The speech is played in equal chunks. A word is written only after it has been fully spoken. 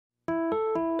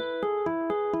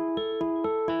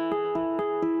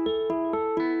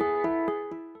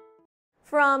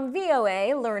From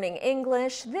VOA Learning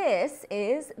English, this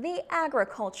is the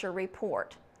Agriculture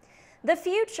Report. The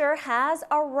future has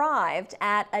arrived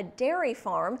at a dairy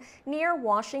farm near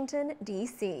Washington,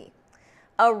 D.C.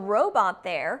 A robot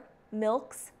there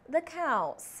milks the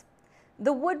cows.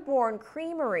 The Woodbourne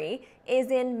Creamery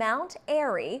is in Mount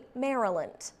Airy,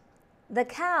 Maryland. The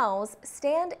cows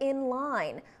stand in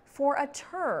line for a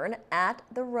turn at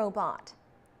the robot.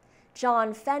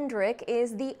 John Fendrick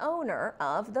is the owner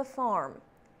of the farm.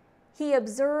 He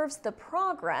observes the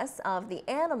progress of the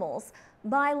animals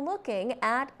by looking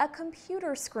at a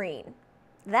computer screen.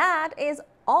 That is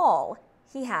all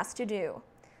he has to do.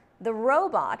 The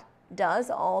robot does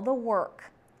all the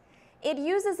work. It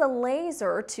uses a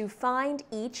laser to find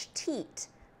each teat,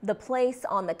 the place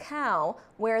on the cow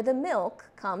where the milk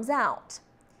comes out.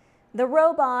 The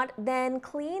robot then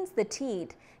cleans the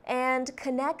teat and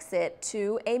connects it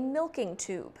to a milking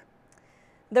tube.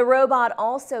 The robot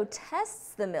also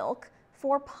tests the milk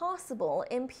for possible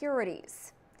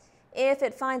impurities. If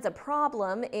it finds a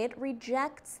problem, it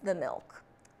rejects the milk.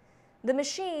 The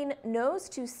machine knows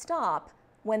to stop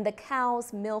when the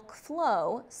cow's milk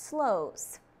flow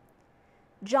slows.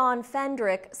 John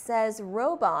Fendrick says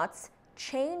robots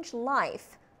change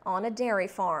life on a dairy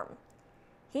farm.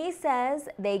 He says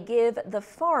they give the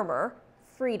farmer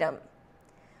freedom.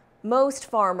 Most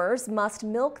farmers must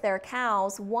milk their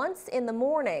cows once in the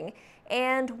morning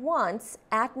and once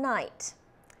at night.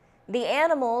 The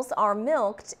animals are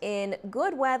milked in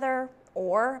good weather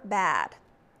or bad.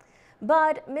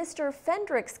 But Mr.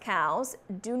 Fendrick's cows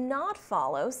do not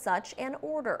follow such an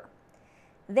order.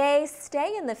 They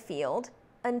stay in the field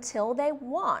until they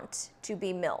want to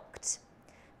be milked.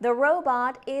 The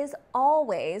robot is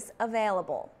always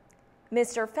available.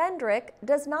 Mr. Fendrick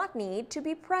does not need to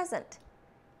be present.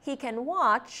 He can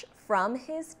watch from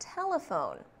his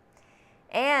telephone.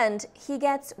 And he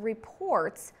gets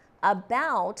reports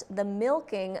about the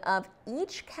milking of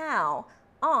each cow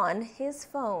on his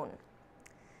phone.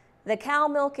 The cow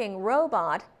milking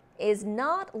robot is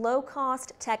not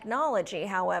low-cost technology,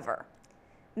 however.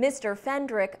 Mr.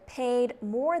 Fendrick paid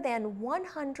more than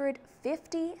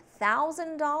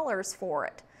 $150,000 for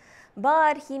it,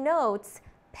 but he notes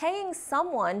paying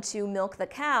someone to milk the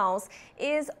cows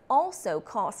is also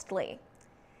costly.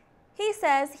 He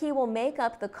says he will make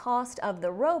up the cost of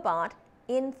the robot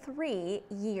in 3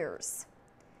 years.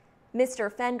 Mr.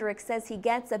 Fendrick says he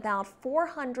gets about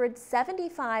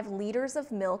 475 liters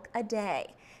of milk a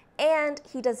day, and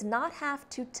he does not have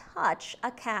to touch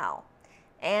a cow.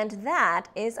 And that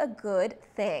is a good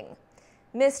thing.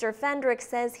 Mr. Fendrick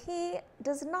says he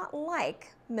does not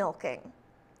like milking.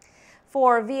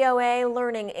 For VOA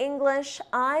Learning English,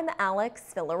 I'm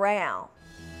Alex Villarreal.